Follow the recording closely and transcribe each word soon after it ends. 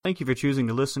Thank you for choosing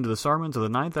to listen to the sermons of the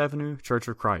Ninth Avenue Church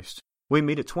of Christ. We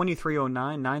meet at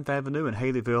 2309 Ninth Avenue in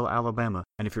Haleyville, Alabama.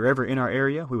 And if you're ever in our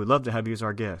area, we would love to have you as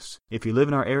our guest. If you live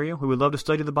in our area, we would love to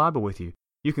study the Bible with you.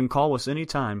 You can call us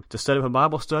anytime to set up a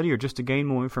Bible study or just to gain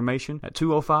more information at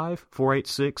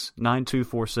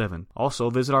 205-486-9247.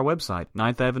 Also, visit our website,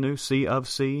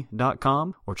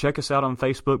 9thavenueCofC.com, or check us out on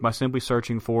Facebook by simply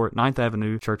searching for Ninth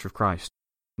Avenue Church of Christ.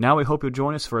 Now we hope you'll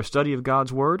join us for a study of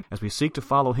God's Word as we seek to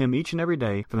follow Him each and every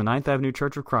day from the Ninth Avenue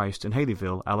Church of Christ in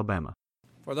Haleyville, Alabama.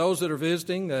 For those that are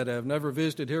visiting that have never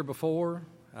visited here before,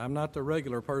 I'm not the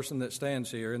regular person that stands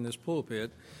here in this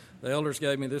pulpit. The elders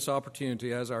gave me this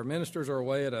opportunity as our ministers are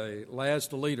away at a Lads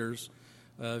to Leaders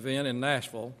event in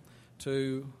Nashville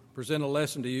to present a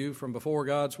lesson to you from before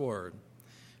God's Word.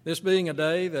 This being a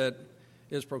day that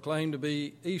is proclaimed to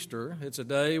be Easter, it's a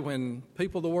day when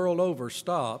people the world over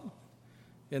stop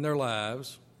in their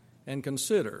lives and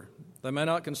consider. They may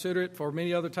not consider it for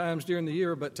many other times during the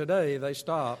year, but today they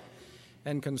stop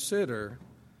and consider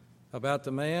about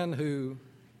the man who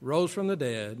rose from the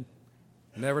dead,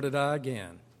 never to die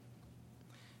again.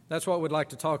 That's what we'd like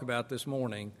to talk about this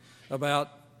morning, about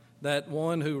that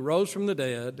one who rose from the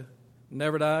dead,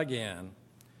 never die again.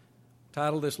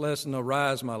 Titled this lesson,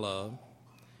 Arise, My Love.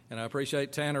 And I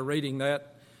appreciate Tanner reading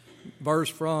that verse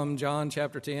from John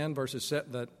chapter 10,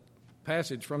 that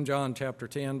passage from John chapter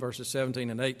 10, verses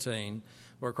 17 and 18,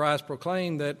 where Christ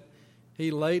proclaimed that He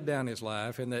laid down His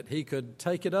life and that He could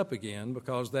take it up again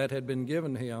because that had been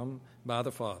given Him by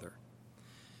the Father.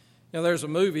 Now, there's a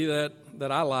movie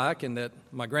that I like and that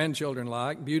my grandchildren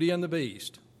like, Beauty and the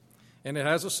Beast. And it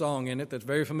has a song in it that's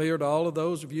very familiar to all of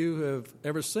those of you who have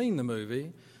ever seen the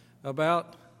movie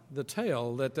about the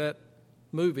tale that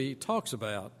movie talks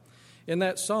about. In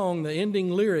that song, the ending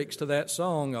lyrics to that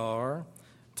song are,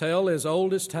 "Tale as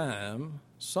old as time,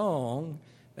 song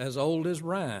as old as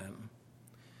rhyme."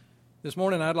 This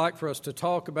morning I'd like for us to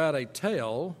talk about a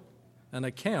tale, an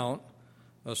account,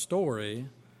 a story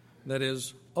that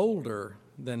is older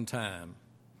than time.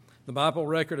 The Bible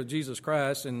record of Jesus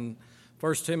Christ in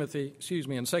 2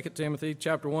 Timothy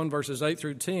chapter 1 verses 8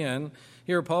 through 10,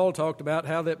 here Paul talked about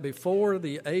how that before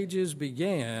the ages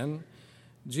began,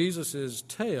 Jesus'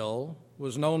 tale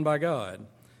was known by God.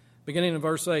 Beginning in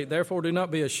verse 8, "Therefore do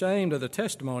not be ashamed of the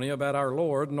testimony about our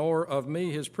Lord, nor of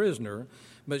me his prisoner,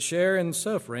 but share in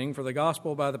suffering for the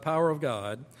gospel by the power of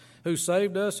God, who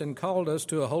saved us and called us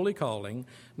to a holy calling,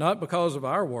 not because of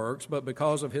our works, but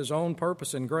because of His own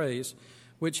purpose and grace,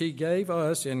 which He gave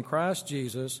us in Christ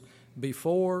Jesus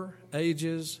before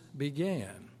ages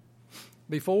began."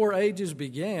 Before ages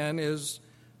began is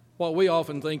what we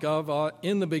often think of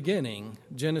in the beginning,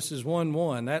 Genesis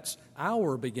 1:1. That's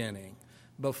our beginning.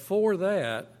 Before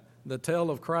that, the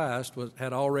tale of Christ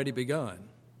had already begun.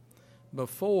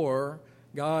 Before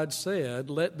God said,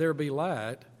 "Let there be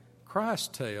light," Christ's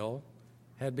tale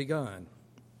had begun.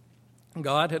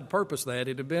 God had purposed that.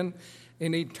 It had been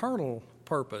an eternal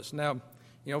purpose. Now,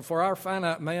 for our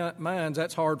finite minds,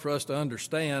 that's hard for us to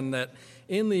understand that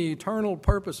in the eternal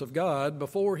purpose of God,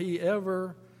 before He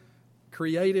ever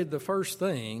created the first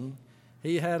thing,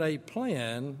 He had a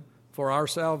plan for our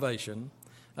salvation,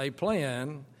 a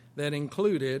plan that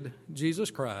included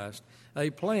Jesus Christ,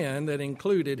 a plan that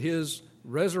included His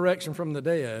resurrection from the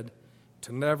dead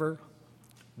to never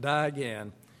die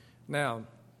again. Now,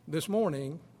 this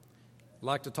morning, I'd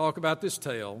like to talk about this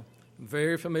tale,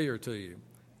 very familiar to you.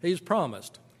 He's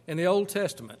promised. In the Old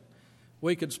Testament,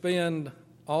 we could spend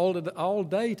all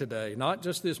day today, not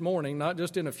just this morning, not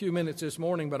just in a few minutes this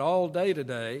morning, but all day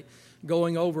today,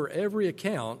 going over every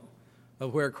account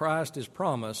of where Christ is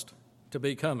promised to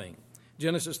be coming.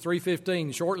 Genesis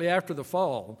 3:15, shortly after the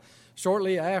fall,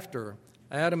 shortly after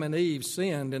Adam and Eve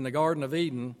sinned in the Garden of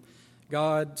Eden,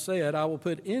 God said, "I will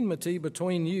put enmity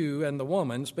between you and the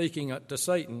woman," speaking to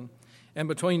Satan, "and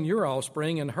between your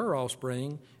offspring and her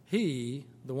offspring. He,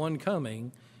 the one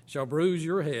coming, shall bruise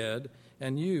your head,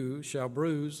 and you shall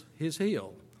bruise his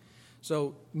heel."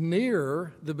 So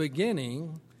near the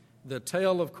beginning, the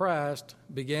tale of Christ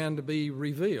began to be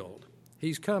revealed.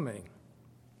 He's coming.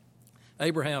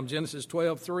 Abraham, Genesis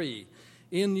 12:3,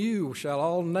 "In you shall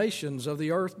all nations of the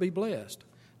earth be blessed."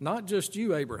 Not just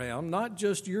you, Abraham, not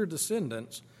just your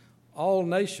descendants, all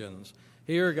nations.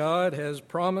 Here God has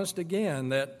promised again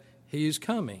that He's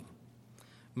coming.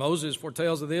 Moses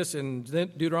foretells of this in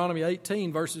Deuteronomy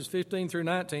 18, verses 15 through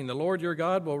 19. "The Lord your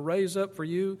God will raise up for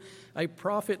you a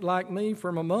prophet like me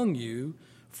from among you,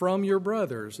 from your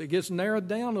brothers." It gets narrowed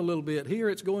down a little bit. Here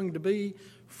it's going to be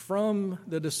from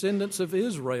the descendants of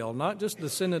Israel, not just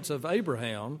descendants of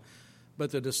Abraham,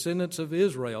 but the descendants of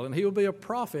Israel. And he will be a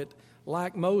prophet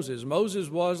like Moses. Moses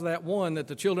was that one that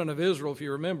the children of Israel, if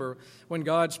you remember, when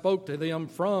God spoke to them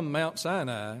from Mount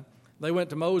Sinai, they went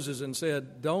to Moses and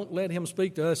said, don't let him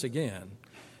speak to us again.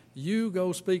 You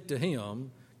go speak to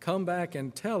him, come back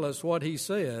and tell us what he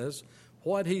says.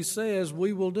 What he says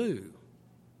we will do.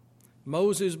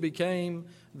 Moses became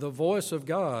the voice of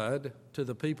God to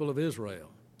the people of Israel.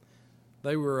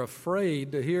 They were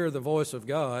afraid to hear the voice of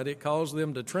God. It caused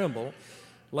them to tremble.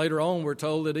 Later on, we're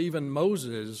told that even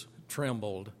Moses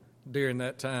trembled during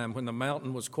that time when the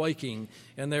mountain was quaking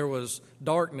and there was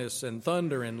darkness and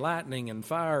thunder and lightning and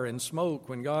fire and smoke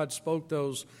when God spoke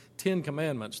those 10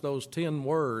 commandments, those 10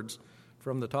 words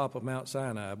from the top of Mount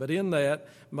Sinai. But in that,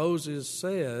 Moses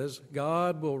says,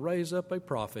 God will raise up a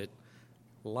prophet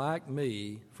like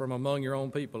me from among your own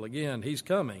people. Again, he's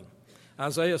coming.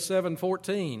 Isaiah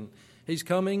 7:14, he's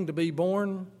coming to be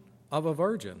born of a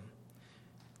virgin.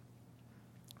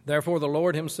 Therefore the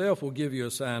Lord himself will give you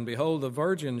a sign. Behold, the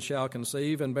virgin shall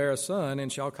conceive and bear a son,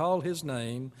 and shall call his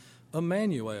name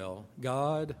Emmanuel,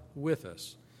 God with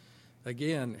us.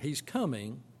 Again, he's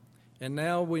coming, and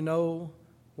now we know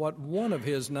what one of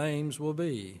his names will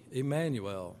be,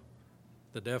 Emmanuel.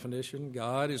 The definition,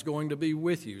 God is going to be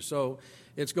with you. So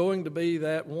it's going to be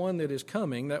that one that is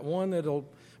coming, that one that will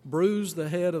bruise the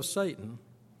head of Satan,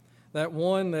 that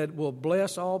one that will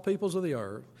bless all peoples of the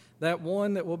earth, that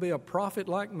one that will be a prophet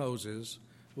like Moses,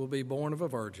 will be born of a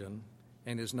virgin,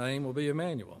 and his name will be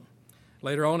Emmanuel.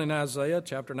 Later on in Isaiah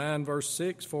chapter 9, verse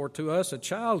 6, for to us a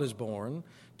child is born,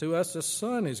 to us a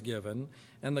son is given,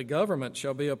 and the government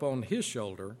shall be upon his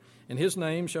shoulder, and his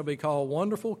name shall be called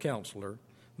Wonderful Counselor,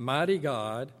 Mighty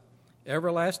God,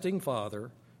 Everlasting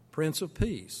Father, Prince of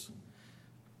Peace.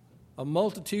 A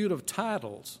multitude of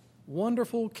titles,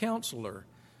 Wonderful Counselor.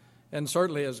 And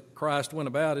certainly as Christ went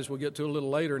about, as we'll get to a little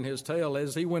later in his tale,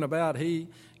 as he went about, he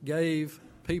gave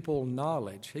people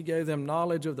knowledge. He gave them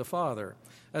knowledge of the Father.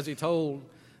 As he told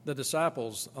the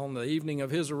disciples on the evening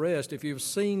of his arrest, if you've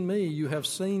seen me, you have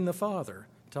seen the Father.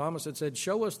 Thomas had said,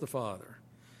 show us the Father.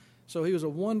 So he was a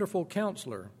wonderful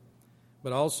counselor,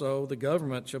 but also the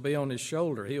government shall be on his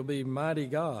shoulder. He'll be mighty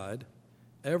God,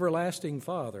 everlasting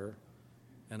Father,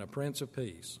 and a Prince of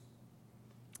Peace.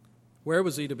 Where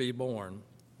was he to be born?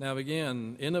 Now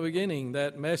again, in the beginning,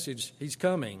 that message, he's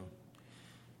coming.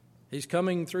 He's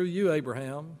coming through you,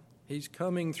 Abraham. He's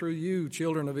coming through you,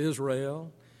 children of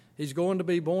Israel. He's going to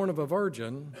be born of a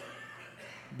virgin,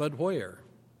 but where?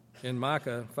 In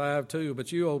Micah 5:2,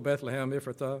 but you, O Bethlehem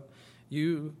Ephrathah,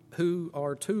 you who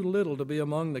are too little to be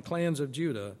among the clans of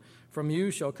Judah, from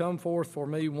you shall come forth for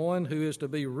me one who is to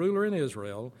be ruler in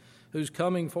Israel, whose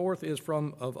coming forth is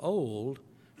from of old,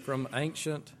 from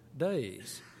ancient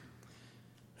days.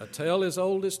 A tale as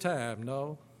old as time,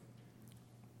 no.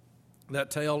 That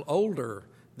tale older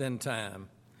than time.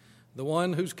 The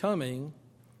one who's coming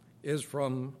is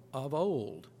from of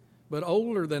old, but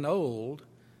older than old,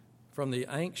 from the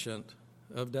ancient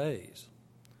of days.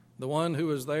 The one who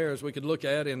was there, as we could look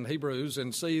at in Hebrews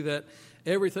and see that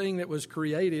everything that was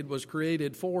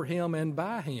created for him and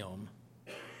by him.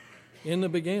 In the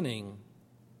beginning,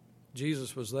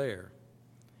 Jesus was there.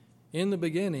 In the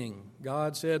beginning,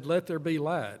 God said, let there be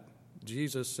light.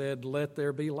 Jesus said, let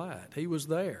there be light. He was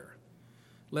there.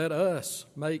 Let us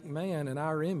make man in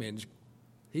our image.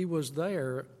 He was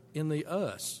there in the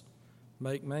us,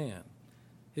 make man.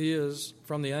 He is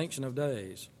from the Ancient of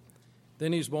Days.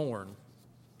 Then he's born.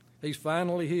 He's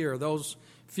finally here. Those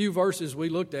few verses we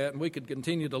looked at, and we could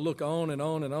continue to look on and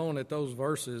on and on at those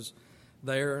verses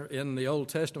there in the Old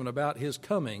Testament about his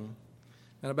coming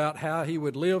and about how he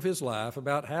would live his life,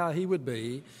 about how he would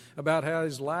be, about how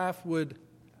his life would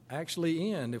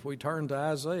actually end. If we turn to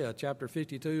Isaiah chapter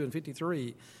 52 and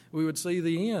 53, we would see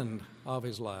the end of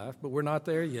his life, but we're not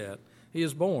there yet. He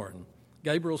is born.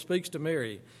 Gabriel speaks to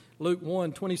Mary. Luke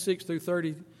 1, 26 through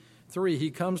 33,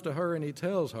 he comes to her and he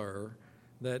tells her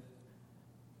that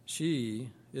she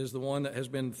is the one that has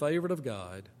been favored of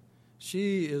God.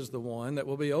 She is the one that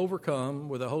will be overcome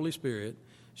with the Holy Spirit.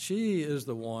 She is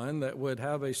the one that would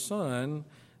have a son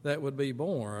that would be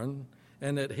born,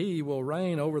 and that he will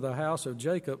reign over the house of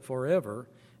Jacob forever,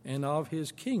 and of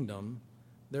his kingdom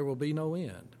there will be no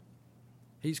end.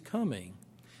 He's coming.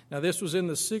 Now, this was in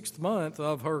the 6th month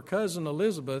of her cousin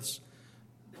Elizabeth's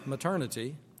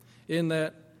maternity, in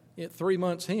that 3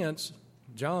 months hence,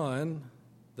 John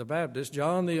the Baptist,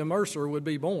 John the Immerser, would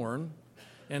be born,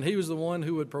 and he was the one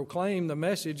who would proclaim the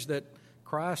message that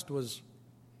Christ was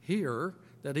here,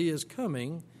 that he is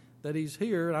coming, that he's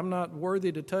here, and I'm not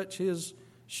worthy to touch his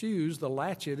shoes, the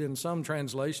latchet in some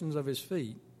translations of his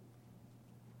feet.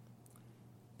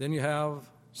 Then you have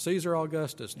Caesar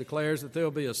Augustus declares that there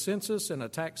will be a census and a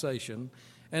taxation,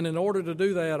 And in order to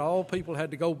do that, all people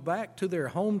had to go back to their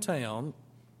hometown,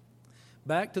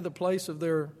 back to the place of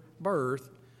their birth,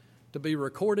 to be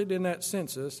recorded in that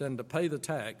census and to pay the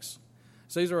tax.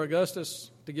 Caesar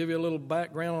Augustus, to give you a little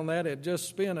background on that, had just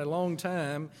spent a long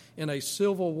time in a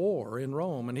civil war in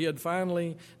Rome, and he had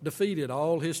finally defeated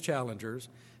all his challengers.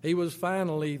 He was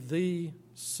finally the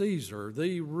Caesar,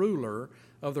 the ruler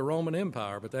of the Roman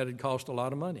Empire, but that had cost a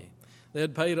lot of money. They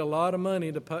had paid a lot of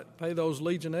money to pay those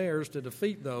legionnaires to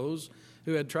defeat those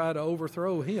who had tried to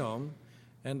overthrow him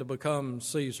and to become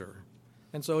Caesar.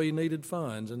 And so he needed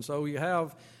funds. And so you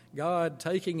have God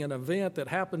taking an event that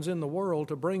happens in the world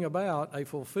to bring about a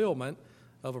fulfillment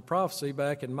of a prophecy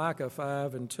back in Micah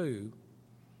 5:2.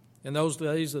 In those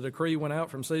days, the decree went out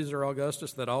from Caesar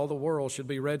Augustus that all the world should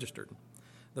be registered.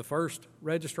 The first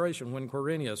registration when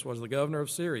Quirinius was the governor of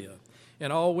Syria.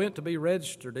 And all went to be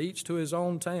registered, each to his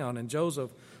own town. And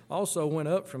Joseph also went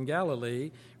up from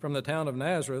Galilee, from the town of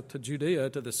Nazareth to Judea,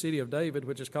 to the city of David,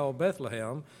 which is called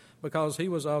Bethlehem, because he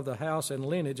was of the house and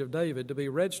lineage of David, to be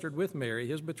registered with Mary,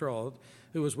 his betrothed,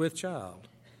 who was with child.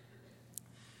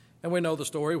 And we know the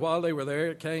story. While they were there,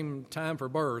 it came time for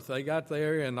birth. They got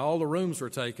there, and all the rooms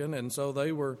were taken, and so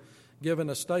they were given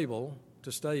a stable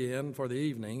to stay in for the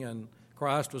evening, and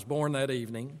Christ was born that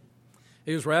evening.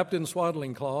 He was wrapped in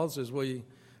swaddling cloths, as we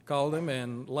call them,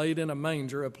 and laid in a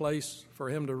manger, a place for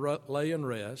him to lay and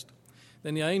rest.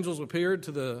 Then the angels appeared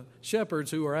to the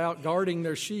shepherds who were out guarding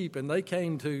their sheep, and they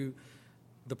came to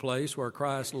the place where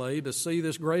Christ lay to see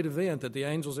this great event that the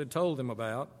angels had told them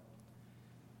about.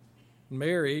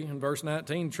 Mary, in verse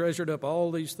 19, treasured up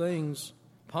all these things,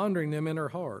 pondering them in her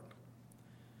heart.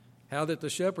 How that the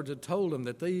shepherds had told them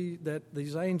that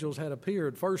these angels had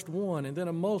appeared, first one and then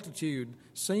a multitude,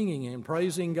 singing and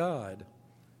praising God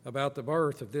about the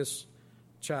birth of this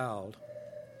child.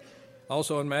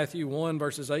 Also in Matthew 1,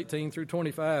 verses 18 through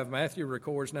 25, Matthew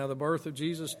records, now the birth of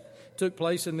Jesus took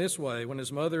place in this way, when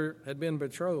his mother had been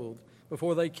betrothed,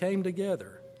 before they came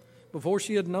together. Before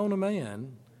she had known a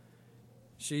man,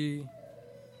 she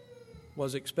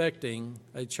was expecting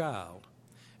a child.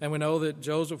 And we know that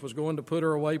Joseph was going to put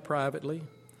her away privately,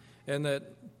 and that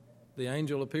the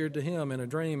angel appeared to him in a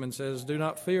dream and says, do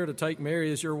not fear to take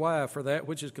Mary as your wife, for that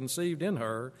which is conceived in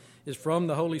her is from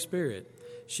the Holy Spirit.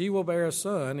 She will bear a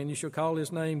son, and you shall call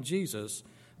his name Jesus,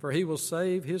 for he will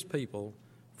save his people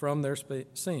from their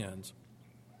sins.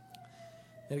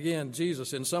 And again,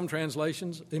 Jesus, in some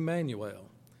translations, Emmanuel,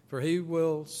 for he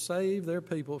will save their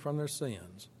people from their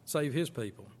sins, save his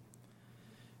people.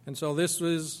 And so this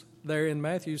was there in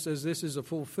Matthew, says this is a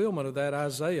fulfillment of that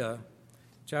Isaiah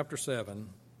chapter 7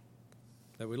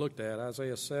 that we looked at,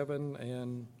 Isaiah 7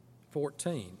 and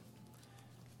 14.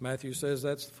 Matthew says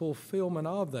that's the fulfillment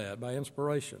of that by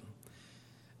inspiration.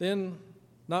 Then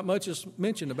not much is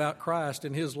mentioned about Christ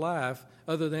in his life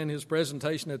other than his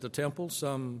presentation at the temple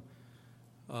some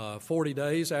 40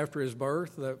 days after his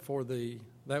birth.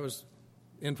 That was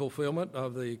in fulfillment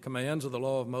of the commands of the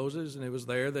law of Moses, and it was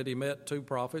there that he met two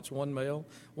prophets, one male,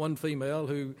 one female,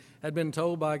 who had been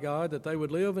told by God that they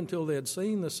would live until they had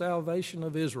seen the salvation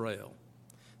of Israel.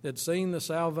 They'd seen the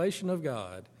salvation of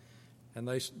God, and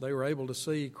they were able to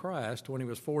see Christ when he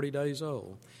was 40 days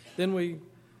old. Then we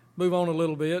move on a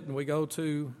little bit, and we go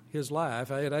to his life.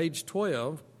 At age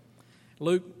 12,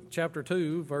 Luke chapter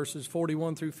 2, verses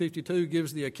 41 through 52,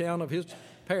 gives the account of his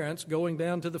parents going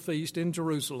down to the feast in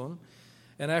Jerusalem.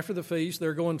 And after the feast,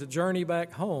 they're going to journey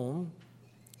back home.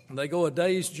 They go a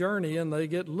day's journey, and they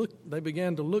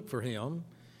began to look for him,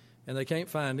 and they can't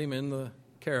find him in the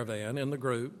caravan, in the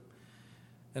group.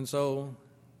 And so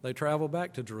they travel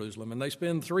back to Jerusalem, and they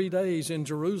spend 3 days in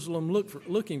Jerusalem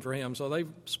looking for him. So they've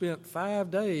spent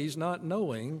 5 days not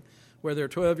knowing where their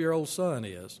 12-year-old son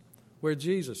is, where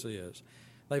Jesus is.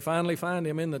 They finally find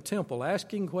him in the temple,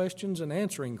 asking questions and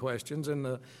answering questions, and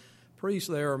the priests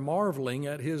there are marveling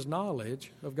at his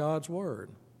knowledge of God's word.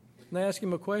 And they ask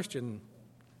him a question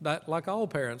that, like all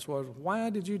parents, was, why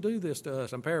did you do this to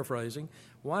us? I'm paraphrasing.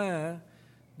 Why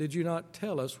did you not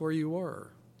tell us where you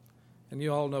were? And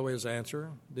you all know his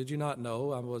answer. Did you not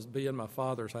know I was be in my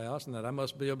Father's house and that I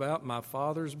must be about my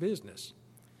Father's business?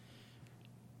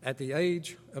 At the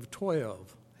age of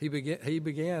 12, he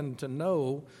began to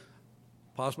know,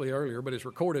 possibly earlier, but it's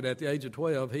recorded at the age of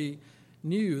 12, he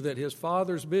knew that his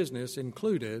father's business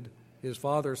included his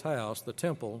father's house, the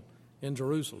temple in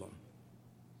Jerusalem.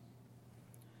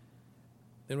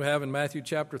 Then we have in Matthew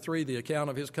chapter 3 the account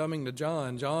of his coming to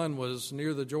John. John was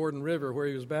near the Jordan River where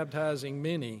he was baptizing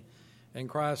many, and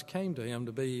Christ came to him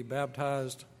to be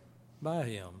baptized by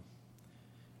him.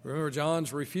 Remember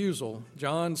John's refusal.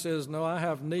 John says, no, I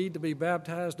have need to be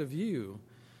baptized of you,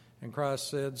 And Christ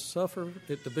said, "Suffer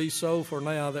it to be so for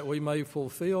now, that we may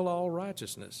fulfill all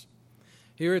righteousness."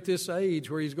 Here at this age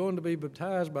where he's going to be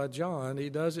baptized by John, he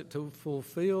does it to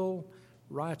fulfill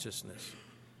righteousness.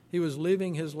 He was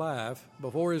living his life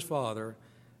before his Father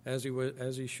as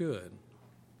he should.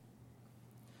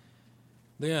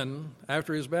 Then,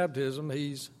 after his baptism,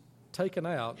 he's taken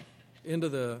out into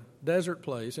the desert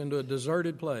place, into a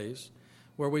deserted place,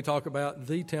 where we talk about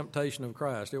the temptation of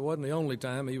Christ. It wasn't the only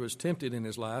time he was tempted in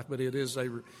his life, but it is a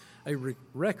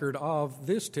record of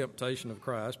this temptation of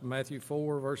Christ. Matthew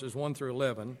 4, verses 1 through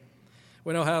 11.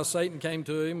 We know how Satan came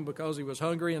to him because he was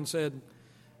hungry and said,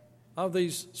 "Of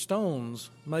these stones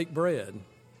make bread."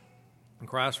 And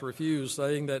Christ refused,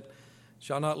 saying that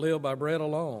shall not live by bread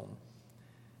alone.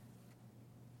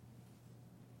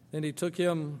 Then he took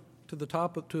him to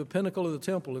a pinnacle of the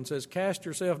temple and says, "Cast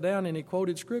yourself down," and he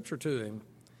quoted Scripture to him.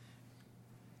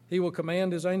 "He will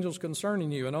command his angels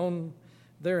concerning you, and on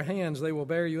their hands they will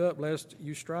bear you up, lest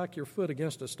you strike your foot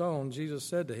against a stone." Jesus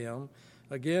said to him,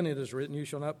 "Again it is written, you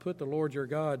shall not put the Lord your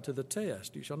God to the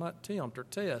test." You shall not tempt or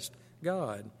test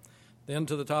God. Then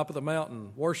to the top of the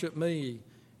mountain, "Worship me,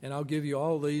 and I'll give you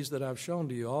all these that I've shown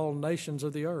to you, all nations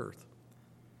of the earth.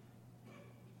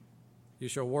 You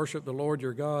shall worship the Lord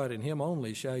your God, and him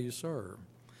only shall you serve."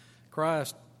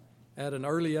 Christ, at an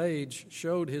early age,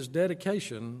 showed his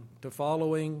dedication to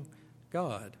following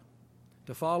God,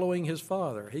 to following his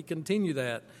Father. He continued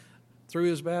that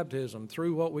through his baptism,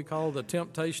 through what we call the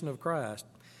temptation of Christ.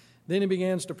 Then he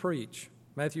begins to preach.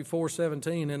 Matthew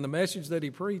 4:17, and the message that he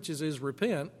preaches is,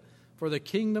 "Repent, for the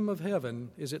kingdom of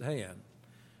heaven is at hand."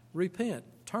 Repent,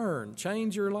 turn,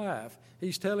 change your life.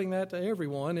 He's telling that to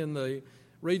everyone in the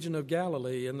region of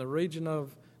Galilee, in the region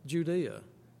of Judea,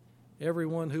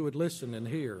 everyone who would listen and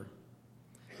hear.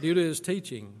 Due to his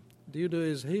teaching, due to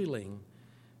his healing,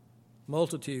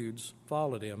 multitudes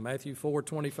followed him. Matthew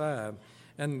 4:25,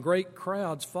 and great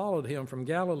crowds followed him from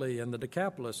Galilee and the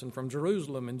Decapolis and from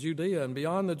Jerusalem and Judea and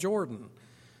beyond the Jordan.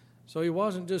 So he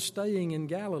wasn't just staying in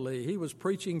Galilee. He was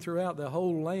preaching throughout the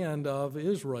whole land of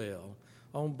Israel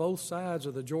on both sides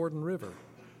of the Jordan River,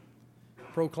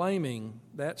 proclaiming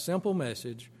that simple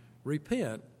message,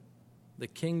 "Repent, the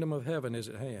kingdom of heaven is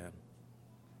at hand."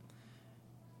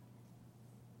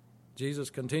 Jesus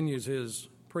continues his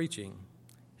preaching.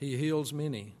 He heals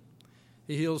many.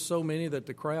 He heals so many that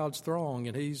the crowds throng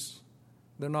and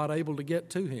they're not able to get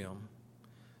to him.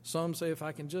 Some say, "If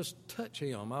I can just touch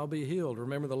him, I'll be healed."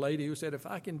 Remember the lady who said, "If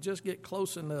I can just get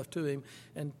close enough to him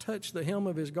and touch the hem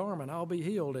of his garment, I'll be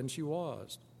healed," and she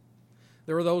was.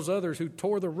 There were those others who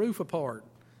tore the roof apart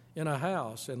in a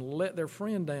house and let their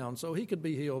friend down so he could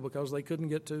be healed because they couldn't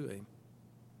get to him.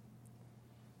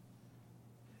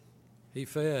 He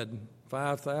fed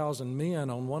 5,000 men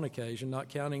on one occasion, not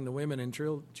counting the women and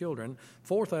children.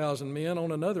 4,000 men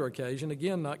on another occasion,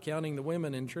 again not counting the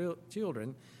women and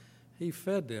children. He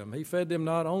fed them. He fed them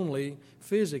not only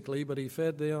physically, but he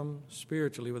fed them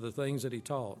spiritually with the things that he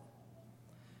taught.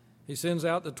 He sends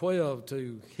out the 12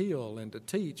 to heal and to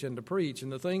teach and to preach.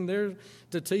 And the thing there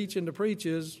to teach and to preach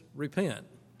is repent.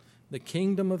 The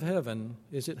kingdom of heaven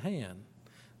is at hand.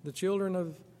 The children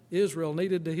of Israel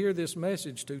needed to hear this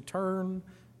message to turn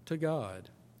to God.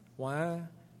 Why?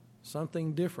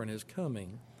 Something different is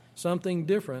coming. Something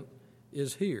different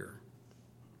is here.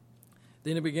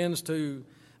 Then he begins to,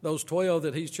 those 12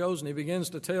 that he's chosen, he begins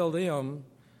to tell them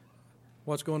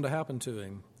what's going to happen to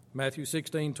him. Matthew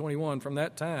 16:21, from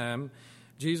that time,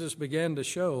 Jesus began to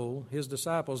show his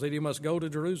disciples that he must go to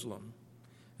Jerusalem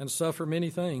and suffer many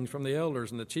things from the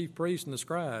elders and the chief priests and the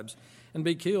scribes and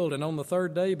be killed and on the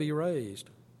third day be raised.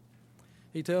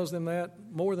 He tells them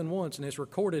that more than once, and it's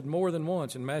recorded more than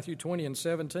once in Matthew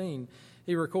 20:17.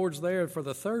 He records there for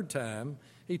the third time.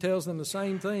 He tells them the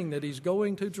same thing, that he's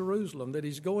going to Jerusalem, that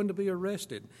he's going to be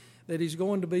arrested, that he's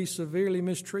going to be severely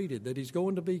mistreated, that he's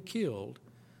going to be killed.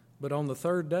 But on the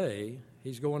third day,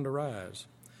 he's going to rise.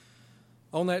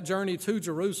 On that journey to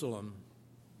Jerusalem,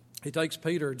 he takes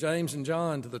Peter, James, and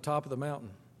John to the top of the mountain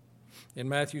in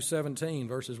Matthew 17,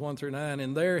 verses 1 through 9.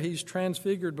 And there he's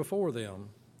transfigured before them.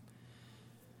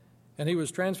 And he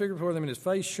was transfigured before them, and his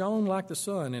face shone like the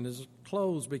sun, and his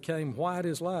clothes became white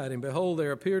as light. And behold,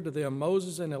 there appeared to them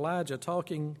Moses and Elijah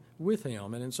talking with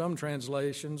him, and in some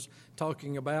translations,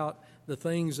 talking about the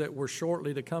things that were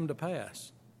shortly to come to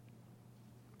pass.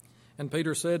 And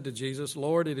Peter said to Jesus,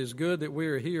 "Lord, it is good that we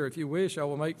are here. If you wish, I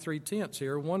will make 3 tents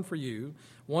here, one for you,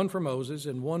 one for Moses,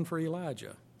 and one for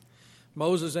Elijah."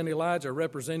 Moses and Elijah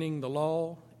representing the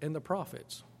law and the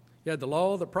prophets. You had the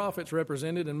law, the prophets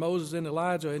represented, and Moses and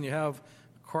Elijah, and you have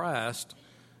Christ,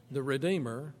 the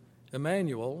Redeemer,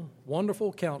 Emmanuel,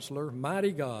 Wonderful Counselor,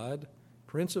 Mighty God,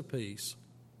 Prince of Peace.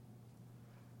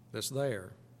 that's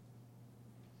there.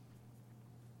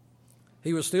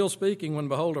 He was still speaking when,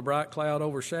 behold, a bright cloud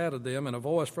overshadowed them, and a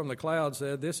voice from the cloud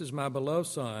said, "This is my beloved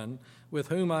Son, with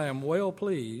whom I am well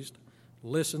pleased.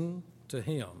 Listen to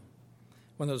him."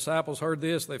 When the disciples heard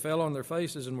this, they fell on their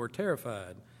faces and were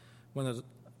terrified.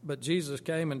 But Jesus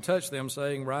came and touched them,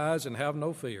 saying, "Rise and have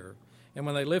no fear." And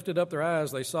when they lifted up their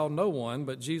eyes, they saw no one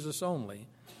but Jesus only.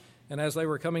 And as they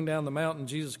were coming down the mountain,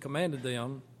 Jesus commanded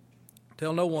them,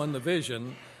 "Tell no one the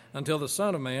vision until the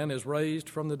Son of Man is raised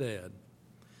from the dead."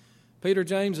 Peter,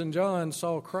 James, and John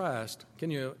saw Christ.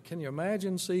 Can you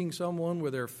imagine seeing someone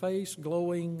with their face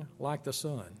glowing like the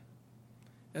sun,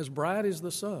 as bright as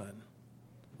the sun,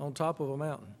 on top of a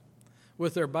mountain,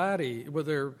 with their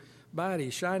body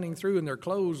shining through and their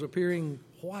clothes appearing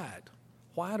white,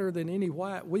 whiter than any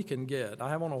white we can get? I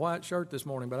have on a white shirt this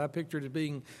morning, but I pictured it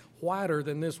being whiter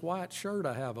than this white shirt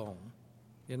I have on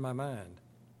in my mind.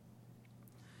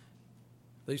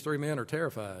 These three men are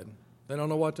terrified. They don't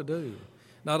know what to do.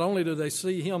 Not only do they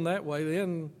see him that way,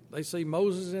 then they see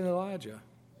Moses and Elijah.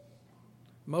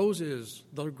 Moses,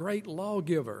 the great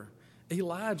lawgiver.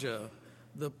 Elijah,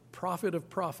 the prophet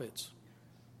of prophets,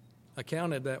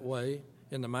 accounted that way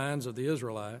in the minds of the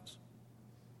Israelites.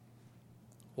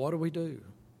 What do we do?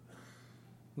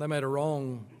 They made a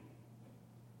wrong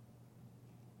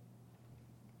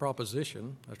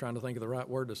proposition. I was trying to think of the right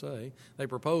word to say. They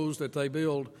proposed that they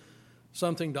build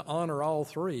something to honor all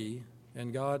three,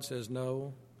 and God says,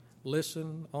 "No,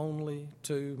 listen only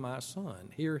to my Son.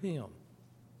 Hear him."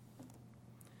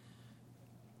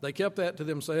 They kept that to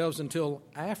themselves until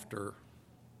after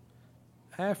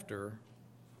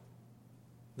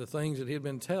the things that he had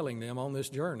been telling them on this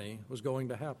journey was going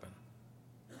to happen.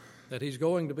 That he's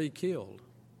going to be killed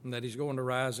and that he's going to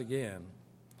rise again.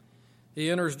 He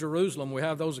enters Jerusalem. We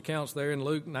have those accounts there in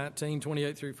Luke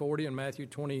 19:28 through 40 and Matthew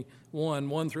 21,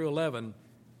 1 through 11.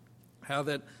 How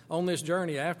that on this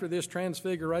journey, after this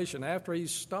transfiguration, after he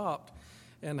stopped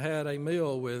and had a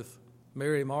meal with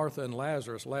Mary, Martha, and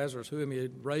Lazarus, whom he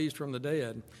had raised from the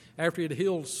dead, after he had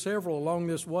healed several along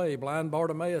this way, blind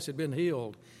Bartimaeus had been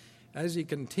healed, as he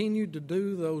continued to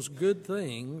do those good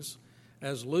things,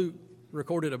 as Luke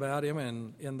recorded about him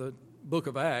in the book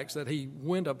of Acts, that he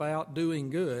went about doing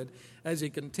good, as he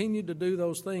continued to do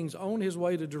those things on his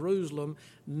way to Jerusalem,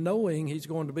 knowing he's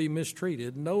going to be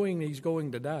mistreated, knowing he's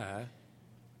going to die,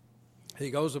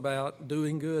 he goes about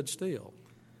doing good still.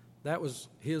 That was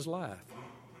his life.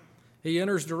 He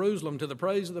enters Jerusalem to the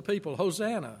praise of the people.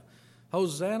 Hosanna.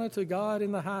 Hosanna to God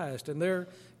in the highest. And they're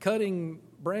cutting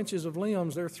branches of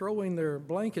limbs. They're throwing their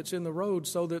blankets in the road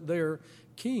so that their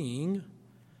king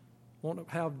won't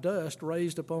have dust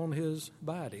raised upon his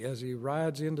body as he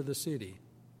rides into the city.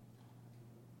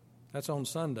 That's on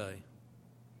Sunday.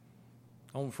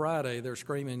 On Friday, they're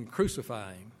screaming,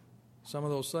 "Crucify him." Some of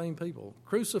those same people.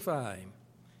 "Crucify him.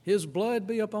 His blood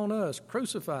be upon us.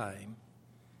 Crucify him."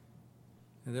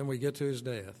 And then we get to his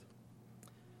death.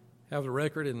 Have the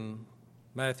record in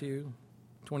Matthew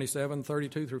 27,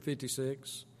 32 through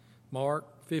 56,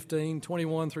 Mark 15,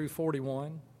 21 through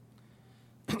 41,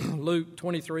 Luke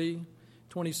 23,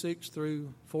 26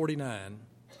 through 49.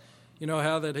 You know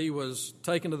how that he was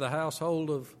taken to the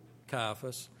household of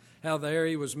Caiaphas, how there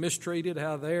he was mistreated,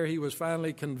 how there he was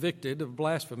finally convicted of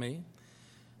blasphemy,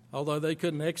 although they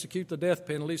couldn't execute the death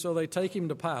penalty, so they take him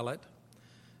to Pilate.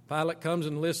 Pilate comes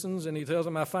and listens, and he tells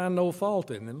him, "I find no fault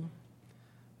in him."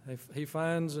 He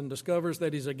finds and discovers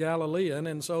that he's a Galilean,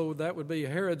 and so that would be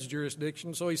Herod's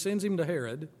jurisdiction, so he sends him to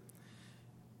Herod.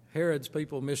 Herod's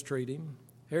people mistreat him.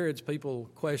 Herod's people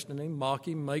question him, mock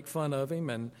him, make fun of him,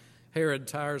 and Herod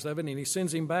tires of it, and he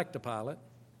sends him back to Pilate.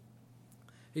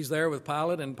 He's there with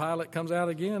Pilate, and Pilate comes out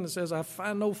again and says, "I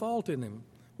find no fault in him.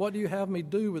 What do you have me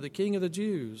do with the King of the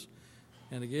Jews?"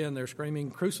 And again, they're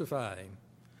screaming, "Crucify him.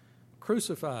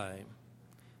 Crucify him."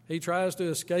 He tries to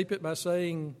escape it by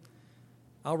saying,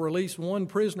 "I'll release one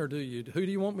prisoner to you. Who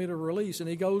do you want me to release?" And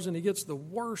he goes and he gets the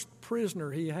worst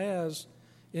prisoner he has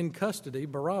in custody,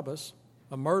 Barabbas,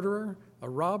 a murderer, a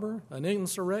robber, an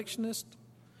insurrectionist,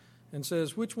 and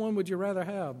says, "Which one would you rather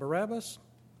have, Barabbas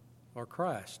or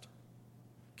Christ,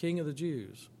 King of the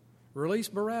Jews? Release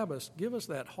Barabbas. Give us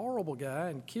that horrible guy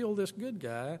and kill this good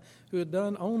guy who had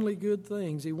done only good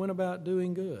things. He went about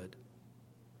doing good."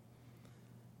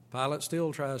 Pilate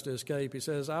still tries to escape. He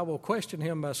says, "I will question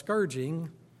him by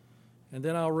scourging, and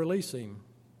then I'll release him.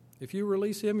 If you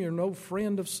release him, you're no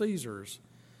friend of Caesar's."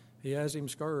 He has him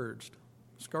scourged.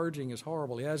 Scourging is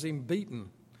horrible. He has him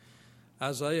beaten.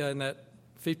 Isaiah in that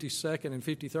 52nd and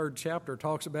 53rd chapter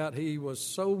talks about he was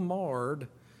so marred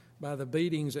by the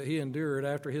beatings that he endured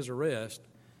after his arrest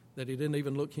that he didn't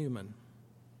even look human.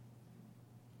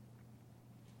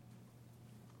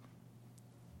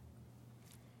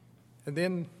 And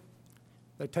then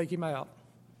they take him out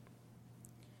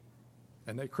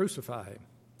and they crucify him.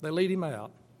 They lead him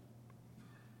out.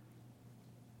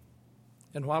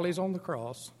 And while he's on the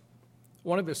cross,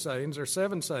 one of his sayings, there are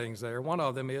 7 sayings there, one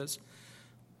of them is,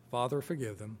 Father,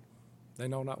 forgive them. They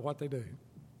know not what they do.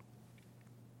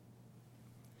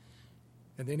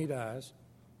 And then he dies.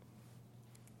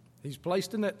 He's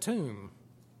placed in that tomb.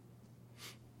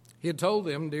 He had told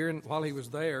them while he was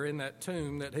there in that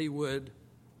tomb that he would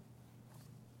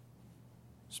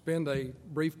spend a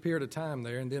brief period of time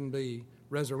there and then be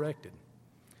resurrected.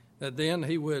 That then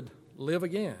he would live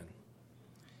again.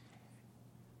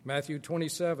 Matthew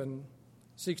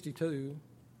 27:62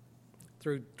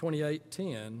 through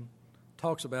 28:10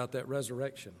 talks about that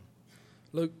resurrection.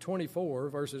 Luke 24,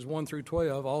 verses 1 through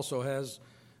 12, also has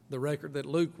the record that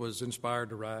Luke was inspired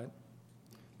to write.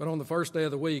 But on the first day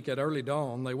of the week at early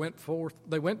dawn, they went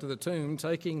to the tomb,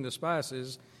 taking the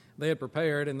spices they had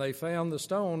prepared, and they found the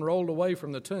stone rolled away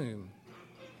from the tomb.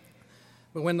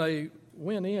 But when they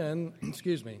went in,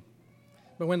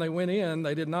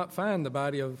 they did not find the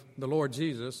body of the Lord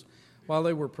Jesus. While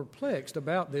they were perplexed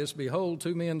about this, behold,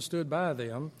 2 men stood by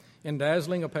them in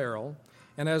dazzling apparel.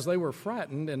 And as they were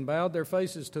frightened and bowed their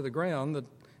faces to the ground, the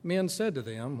men said to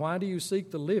them, Why do you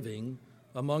seek the living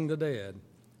among the dead?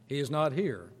 He is not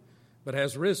here, but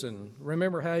has risen.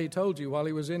 Remember how he told you while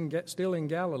he was still in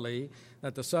Galilee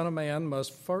that the Son of Man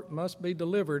must be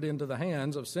delivered into the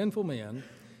hands of sinful men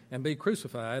and be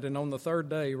crucified, and on the 3rd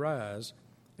day rise.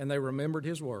 And they remembered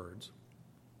his words.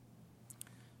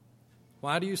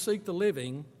 Why do you seek the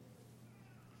living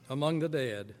among the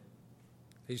dead?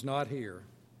 He's not here.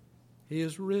 He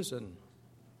is risen.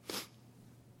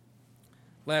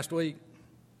 Last week,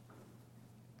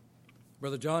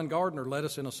 Brother John Gardner led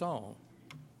us in a song.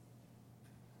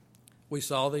 We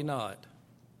saw thee not.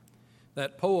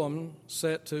 That poem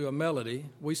set to a melody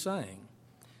we sang.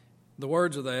 The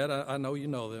words of that, I know you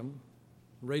know them.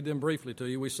 Read them briefly to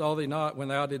you. We saw thee not when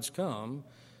thou didst come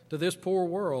to this poor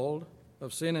world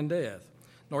of sin and death,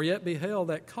 nor yet beheld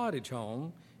that cottage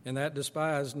home in that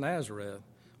despised Nazareth.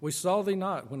 We saw thee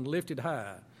not when lifted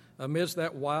high amidst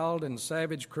that wild and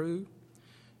savage crew,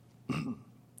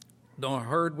 nor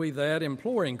heard we that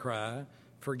imploring cry,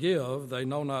 Forgive, they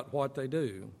know not what they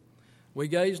do. We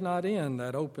gazed not in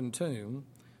that open tomb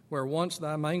where once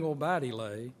thy mangled body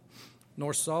lay,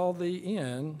 nor saw thee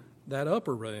in that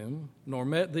upper room, nor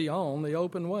met thee on the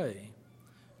open way.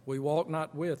 We walked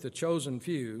not with the chosen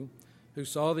few who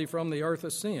saw thee from the earth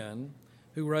ascend,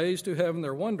 who raised to heaven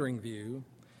their wondering view,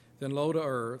 then low to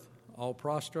earth all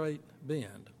prostrate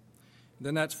bend.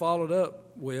 Then that's followed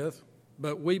up with,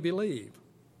 But we believe.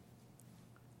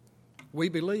 We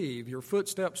believe your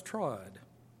footsteps trod,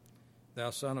 thou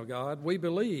Son of God. We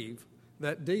believe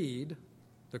that deed,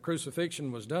 the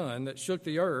crucifixion was done, that shook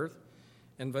the earth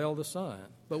and veiled the sun.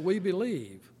 But we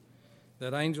believe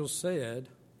that angels said,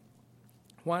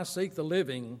 Why seek the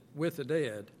living with the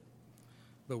dead?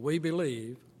 But we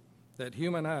believe that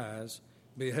human eyes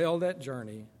beheld that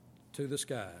journey to the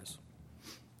skies.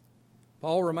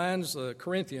 Paul reminds the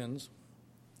Corinthians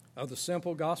of the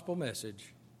simple gospel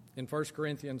message in 1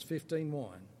 Corinthians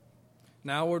 15:1.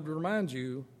 Now I would remind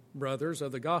you, brothers,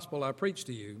 of the gospel I preached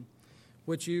to you,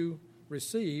 which you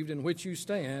received, in which you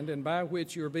stand, and by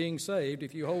which you are being saved,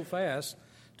 if you hold fast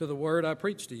to the word I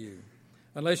preached to you.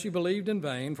 Unless you believed in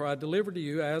vain, for I delivered to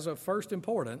you as of first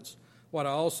importance what I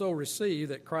also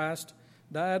received, that Christ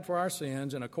died for our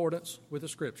sins in accordance with the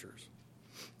Scriptures,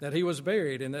 that he was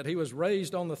buried, and that he was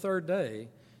raised on the 3rd day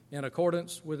in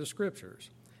accordance with the Scriptures,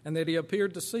 and that he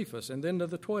appeared to Cephas and then to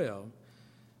the 12.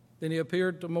 Then he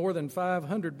appeared to more than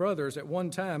 500 brothers at one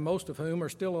time, most of whom are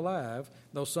still alive,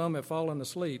 though some have fallen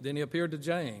asleep. Then he appeared to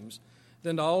James,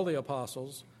 then to all the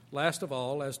apostles. Last of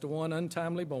all, as to one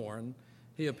untimely born,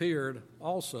 he appeared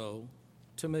also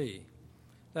to me.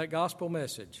 That gospel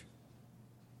message.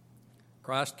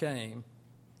 Christ came,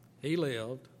 he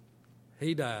lived,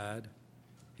 he died,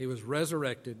 he was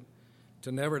resurrected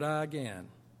to never die again.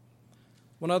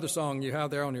 One other song you have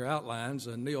there on your outlines,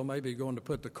 and Neil may be going to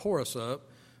put the chorus up,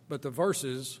 but the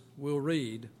verses we'll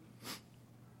read.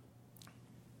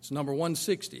 It's number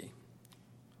 160.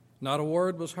 Not a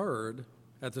word was heard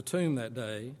at the tomb that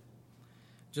day,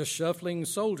 just shuffling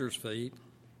soldiers' feet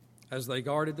as they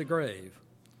guarded the grave.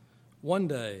 1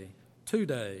 day, 2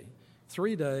 days,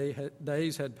 3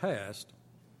 days had passed.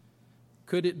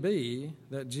 Could it be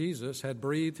that Jesus had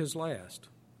breathed his last?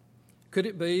 Could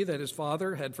it be that his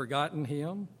Father had forgotten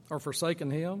him or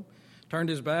forsaken him, turned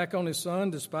his back on his Son,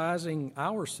 despising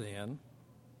our sin?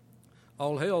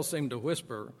 All hell seemed to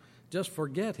whisper, just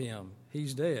forget him,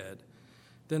 he's dead.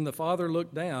 Then the Father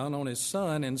looked down on his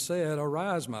Son and said,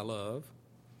 Arise, my love.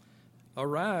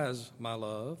 Arise, my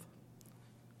love.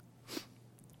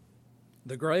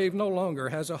 The grave no longer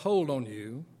has a hold on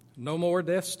you. No more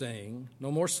death sting,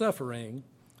 no more suffering.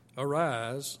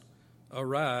 Arise,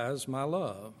 arise, my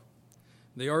love.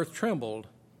 The earth trembled,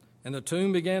 and the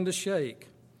tomb began to shake,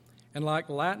 and like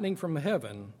lightning from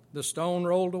heaven, the stone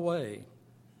rolled away.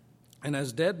 And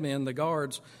as dead men, the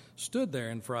guards stood there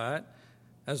in fright,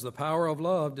 as the power of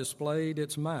love displayed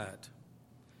its might.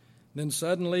 Then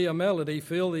suddenly a melody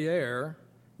filled the air,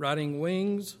 riding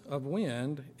wings of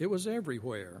wind, it was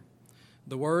everywhere.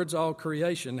 The words all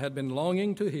creation had been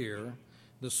longing to hear,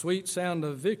 the sweet sound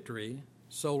of victory,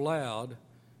 so loud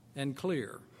and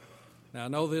clear. Now, I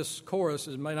know this chorus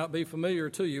may not be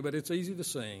familiar to you, but it's easy to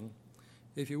sing.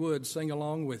 If you would, sing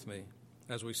along with me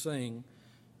as we sing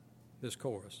this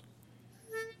chorus.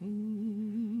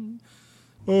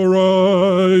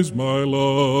 Arise, my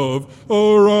love,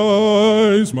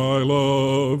 arise, my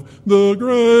love. The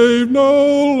grave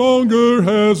no longer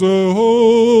has a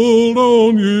hold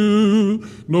on you.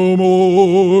 No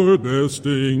more death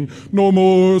sting, no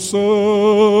more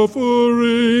suffering.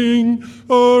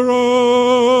 Arise,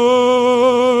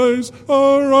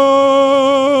 arise,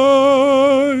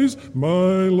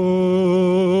 my love.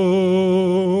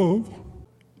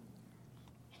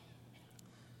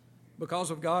 Because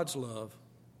of God's love,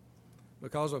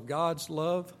 because of God's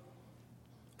love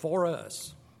for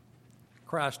us,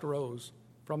 Christ rose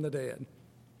from the dead.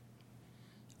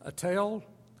 A tale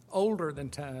older than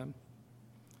time,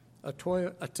 a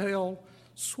tale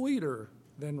sweeter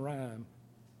than rhyme,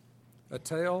 a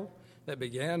tale that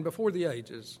began before the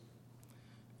ages,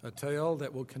 a tale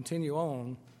that will continue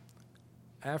on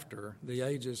after the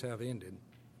ages have ended.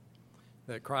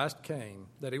 That Christ came,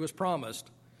 that he was promised,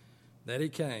 that he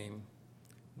came,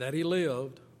 that he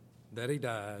lived, that he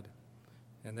died,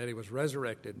 and that he was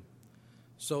resurrected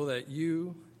so that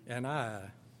you and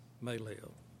I may live.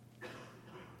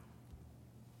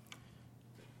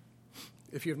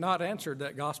 If you've not answered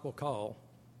that gospel call,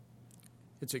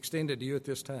 it's extended to you at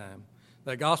this time.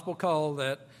 That gospel call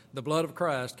that the blood of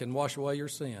Christ can wash away your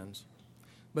sins.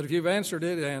 But if you've answered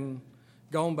it and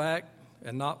gone back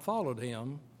and not followed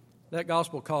him, that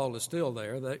gospel call is still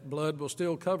there. That blood will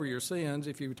still cover your sins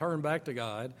if you turn back to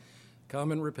God.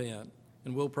 Come and repent,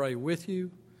 and we'll pray with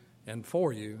you and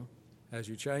for you as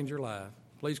you change your life.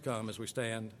 Please come as we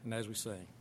stand and as we sing.